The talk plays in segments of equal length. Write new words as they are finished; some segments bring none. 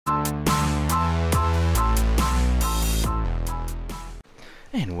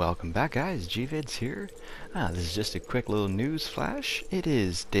And welcome back, guys. Gvids here. This is just a quick little news flash. It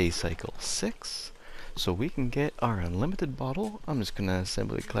is day cycle 6, so we can get our unlimited bottle. I'm just gonna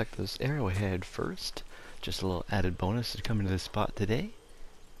simply collect this arrowhead first. Just a little added bonus to come into this spot today.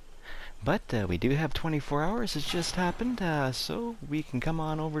 But we do have 24 hours. It's just happened, so we can come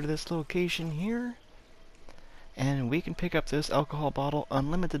on over to this location here, and we can pick up this alcohol bottle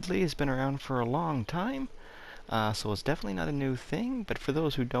unlimitedly. It's been around for a long time. So it's definitely not a new thing, but for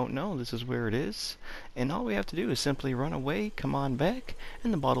those who don't know, this is where it is. And all we have to do is simply run away, come on back,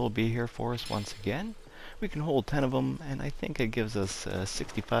 and the bottle will be here for us once again. We can hold 10 of them, and I think it gives us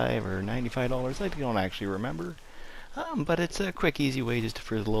 $65 or $95. I don't actually remember. But it's a quick, easy way just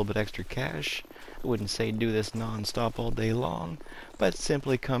for a little bit extra cash. I wouldn't say do this non-stop all day long, but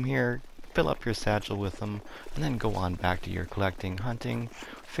simply come here, fill up your satchel with them, and then go on back to your collecting, hunting,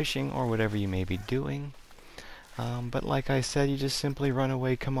 fishing, or whatever you may be doing. But like I said, you just simply run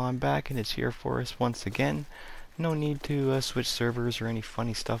away, come on back, and it's here for us once again. No need to switch servers or any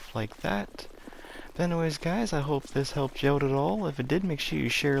funny stuff like that. But anyways, guys, I hope this helped you out at all. If it did, make sure you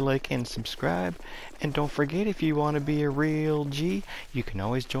share, like, and subscribe. And don't forget, if you want to be a real G, you can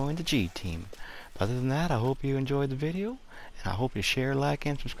always join the G team. But other than that, I hope you enjoyed the video, and I hope you share, like,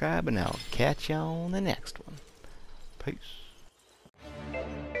 and subscribe, and I'll catch you on the next one. Peace.